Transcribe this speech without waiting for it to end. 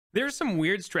There's some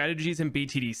weird strategies in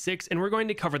BTD 6 and we're going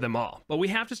to cover them all, but we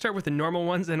have to start with the normal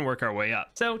ones and work our way up.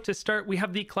 So to start, we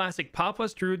have the classic Pop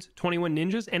plus Druids, 21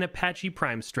 Ninjas, and Apache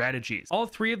Prime strategies. All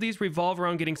three of these revolve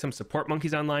around getting some support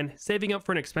monkeys online, saving up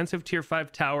for an expensive tier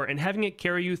 5 tower, and having it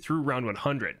carry you through round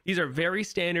 100. These are very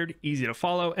standard, easy to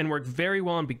follow, and work very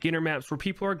well on beginner maps where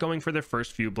people are going for their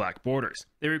first few black borders.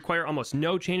 They require almost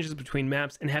no changes between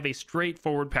maps and have a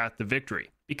straightforward path to victory.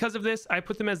 Because of this, I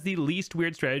put them as the least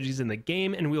weird strategies in the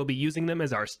game, and we'll be using them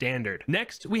as our standard.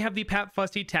 Next, we have the Pat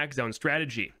Fusty Tack Zone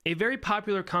strategy. A very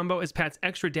popular combo as Pat's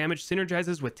extra damage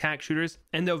synergizes with tack shooters,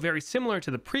 and though very similar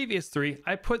to the previous three,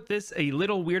 I put this a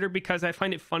little weirder because I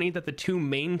find it funny that the two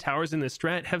main towers in this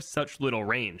strat have such little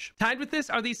range. Tied with this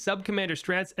are the Sub-Commander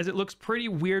strats, as it looks pretty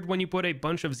weird when you put a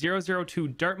bunch of 002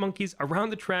 dart monkeys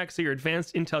around the track so your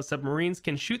advanced intel submarines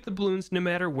can shoot the balloons no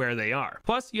matter where they are.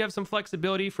 Plus, you have some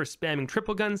flexibility for spamming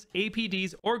triple guns,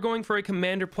 APDs, or going for a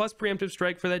commander plus preemptive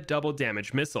strike for that double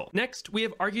damage missile. Next, we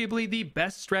have arguably the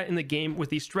best strat in the game with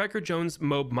the Striker Jones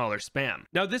Mob Mauler spam.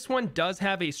 Now this one does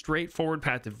have a straightforward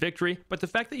path to victory, but the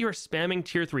fact that you are spamming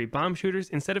tier 3 bomb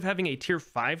shooters instead of having a tier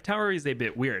 5 tower is a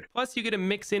bit weird. Plus, you get to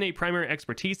mix in a primary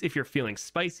expertise if you're feeling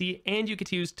spicy, and you get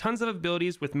to use tons of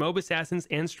abilities with Mob Assassins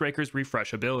and Striker's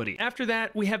refresh ability. After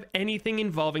that, we have anything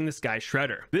involving the Sky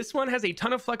Shredder. This one has a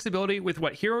ton of flexibility with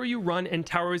what hero you run and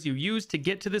towers you use to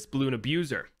get to this balloon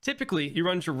abuser. Typically, you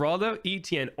run Geraldo,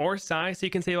 ETN, or Sai so you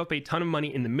can save up a ton of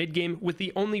money in the mid game, with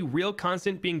the only real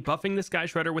constant being buffing the Sky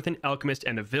Shredder with an Alchemist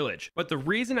and a Village. But the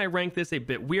reason I rank this a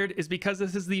bit weird is because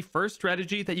this is the first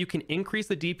strategy that you can increase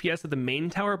the DPS of the main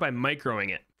tower by microing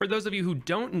it. For those of you who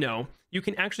don't know, you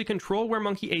can actually control where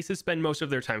monkey aces spend most of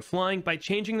their time flying by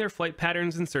changing their flight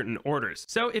patterns in certain orders.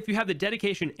 So if you have the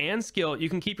dedication and skill, you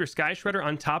can keep your Sky Shredder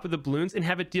on top of the balloons and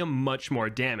have it deal much more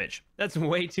damage. That's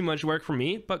way too much work for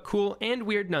me, but cool and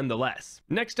weird nonetheless.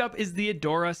 Next up is the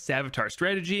Blood Savatar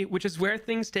strategy, which is where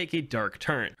things take a dark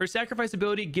turn. Her sacrifice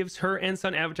ability gives her and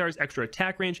Sun avatars extra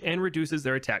attack range and reduces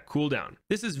their attack cooldown.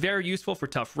 This is very useful for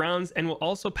tough rounds and will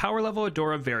also power level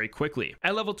Adora very quickly.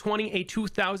 At level 20, a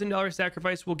 $2,000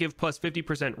 sacrifice will give plus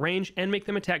 50% range and make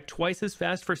them attack twice as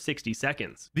fast for 60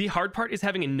 seconds. The hard part is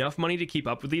having enough money to keep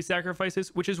up with these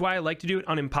sacrifices, which is why I like to do it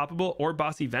on impoppable or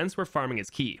boss events where farming is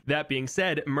key. That being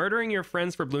said, murdering your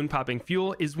friends for balloon popping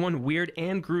fuel is one weird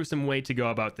and gruesome way to go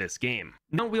about this game.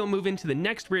 Now we'll move into the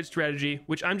next weird strategy,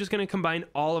 which I'm just going to combine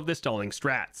all of the stalling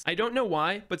strats. I don't know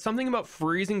why, but something about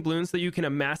freezing balloons so that you can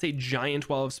amass a giant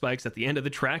wall of spikes at the end of the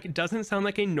track doesn't sound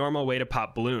like a normal way to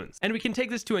pop balloons. And we can take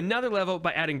this to another level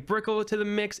by adding Brickle to the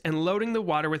mix and loading the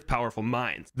water with powerful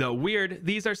mines. Though weird,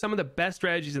 these are some of the best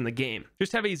strategies in the game.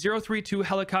 Just have a 032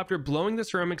 helicopter blowing the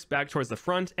ceramics back towards the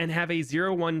front and have a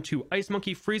 012 ice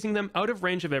monkey freezing them out of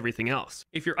range of everything else.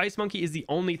 If your ice monkey is the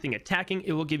only thing attacking,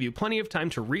 it will give you plenty of time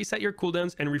to reset your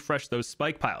cooldowns and refresh those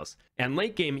spike piles. And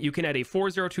late game, you can add a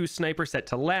 402 sniper set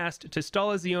to last to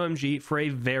stall a ZOMG for a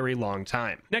very long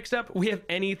time. Next up, we have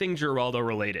anything Geraldo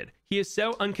related. He is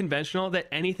so unconventional that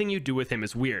anything you do with him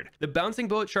is weird. The bouncing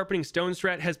bullet sharpening stone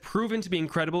strat has proven to be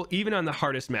incredible even on the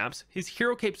hardest maps. His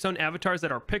hero cape stone avatars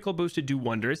that are pickle boosted do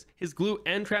wonders. His glue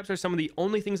end traps are some of the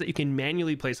only things that you can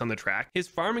manually place on the track. His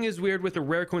farming is weird with a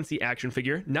rare Quincy action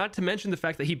figure, not to mention the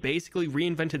fact that he basically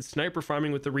reinvented sniper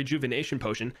farming with the rejuvenation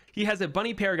potion. He has a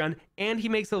bunny paragon, and he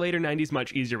makes the later 90s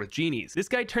much easier with genies. This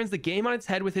guy turns the game on its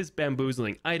head with his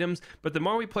bamboozling items, but the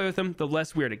more we play with him, the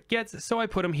less weird it gets, so I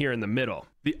put him here in the middle.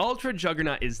 The Ultra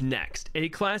Juggernaut is next, a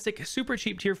classic super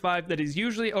cheap tier 5 that is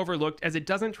usually overlooked as it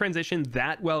doesn't transition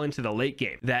that well into the late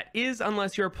game. That is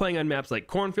unless you are playing on maps like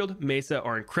Cornfield, Mesa,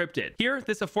 or Encrypted. Here,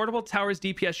 this affordable tower's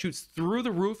DPS shoots through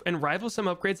the roof and rivals some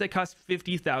upgrades that cost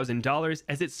 $50,000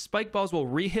 as its spike balls will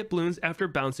re-hit balloons after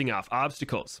bouncing off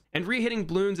obstacles. And re-hitting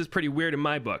balloons is pretty weird in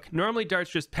my book. Normally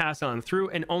darts just pass on through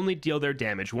and only deal their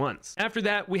damage once. After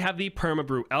that, we have the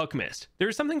Permabrew Alchemist. There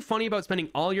is something funny about spending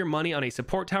all your money on a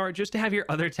support tower just to have your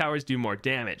other towers do more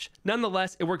damage.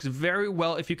 Nonetheless, it works very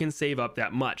well if you can save up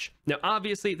that much. Now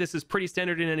obviously this is pretty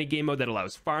standard in any game mode that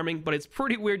allows farming, but it's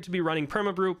pretty weird to be running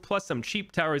Permabrew plus some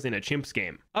cheap towers in a chimps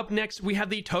game. Up next, we have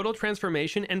the Total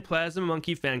Transformation and Plasma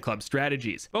Monkey Fan Club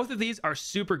strategies. Both of these are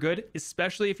super good,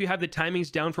 especially if you have the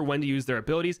timings down for when to use their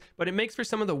abilities, but it makes for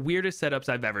some of the weirdest setups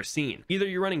I've ever seen. Either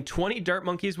you're running 20 dart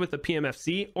monkeys with a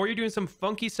PMFC, or you're doing some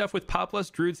funky stuff with Pop plus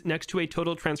Druids next to a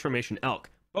Total Transformation Elk,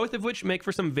 both of which make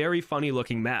for some very funny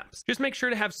looking maps. Just make sure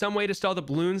to have some way to stall the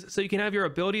balloons so you can have your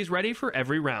abilities ready for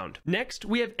every round. Next,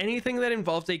 we have anything that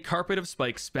involves a Carpet of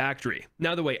Spikes Spactory.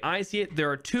 Now the way I see it,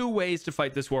 there are two ways to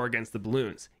fight this war against the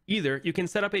balloons. Either you can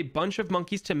set up a bunch of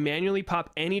monkeys to manually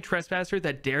pop any trespasser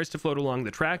that dares to float along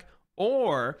the track,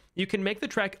 or you can make the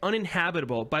track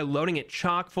uninhabitable by loading it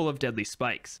chock full of deadly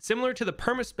spikes. Similar to the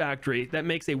Permas Factory that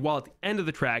makes a wall at the end of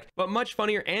the track, but much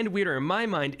funnier and weirder in my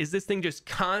mind is this thing just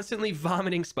constantly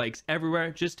vomiting spikes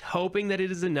everywhere, just hoping that it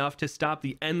is enough to stop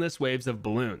the endless waves of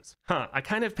balloons. I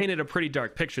kind of painted a pretty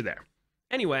dark picture there.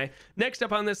 Anyway, next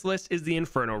up on this list is the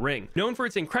Inferno Ring. Known for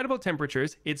its incredible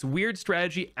temperatures, its weird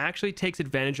strategy actually takes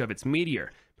advantage of its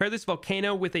meteor. Pair this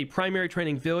volcano with a primary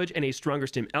training village and a stronger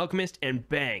stim alchemist, and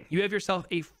bang, you have yourself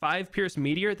a 5-pierce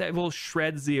meteor that will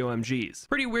shred ZOMGs.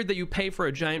 Pretty weird that you pay for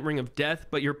a giant ring of death,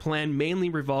 but your plan mainly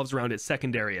revolves around its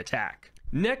secondary attack.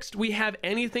 Next, we have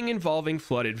anything involving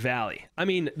Flooded Valley. I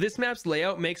mean, this map's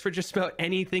layout makes for just about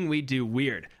anything we do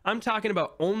weird. I'm talking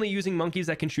about only using monkeys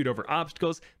that can shoot over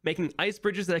obstacles, making ice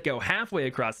bridges that go halfway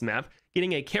across the map,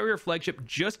 getting a carrier flagship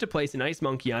just to place an ice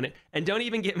monkey on it, and don't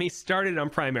even get me started on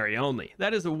primary only.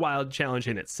 That is a wild challenge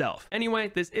in itself.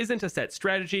 Anyway, this isn't a set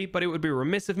strategy, but it would be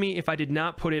remiss of me if I did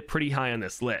not put it pretty high on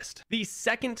this list. The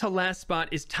second to last spot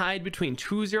is tied between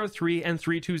 203 and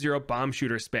 320 bomb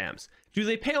shooter spams. Do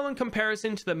they pale in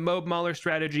comparison to the Mob Mauler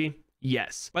strategy?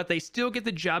 Yes, but they still get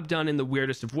the job done in the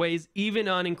weirdest of ways, even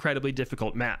on incredibly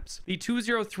difficult maps. The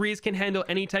 203s can handle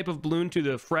any type of balloon to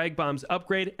the frag bombs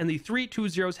upgrade, and the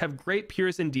 320s have great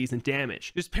pierce and decent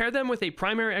damage. Just pair them with a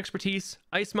primary expertise,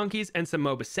 ice monkeys, and some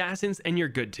mob assassins, and you're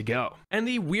good to go. And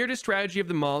the weirdest strategy of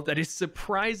them all that is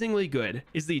surprisingly good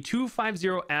is the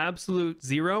 250 Absolute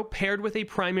Zero paired with a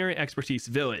primary expertise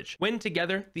village. When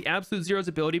together, the Absolute Zero's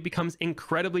ability becomes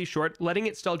incredibly short, letting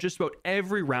it stall just about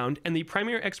every round, and the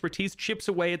primary expertise chips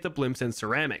away at the blimps and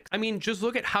ceramics. I mean, just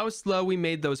look at how slow we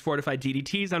made those fortified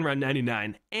DDTs on round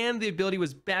 99, and the ability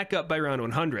was back up by round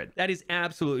 100. That is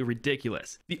absolutely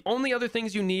ridiculous. The only other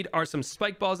things you need are some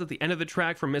spike balls at the end of the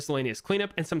track for miscellaneous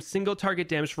cleanup and some single target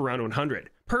damage for round 100.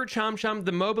 Per Chom Chom,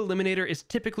 the Mob Eliminator is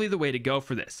typically the way to go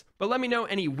for this, but let me know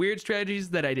any weird strategies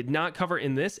that I did not cover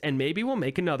in this, and maybe we'll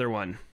make another one.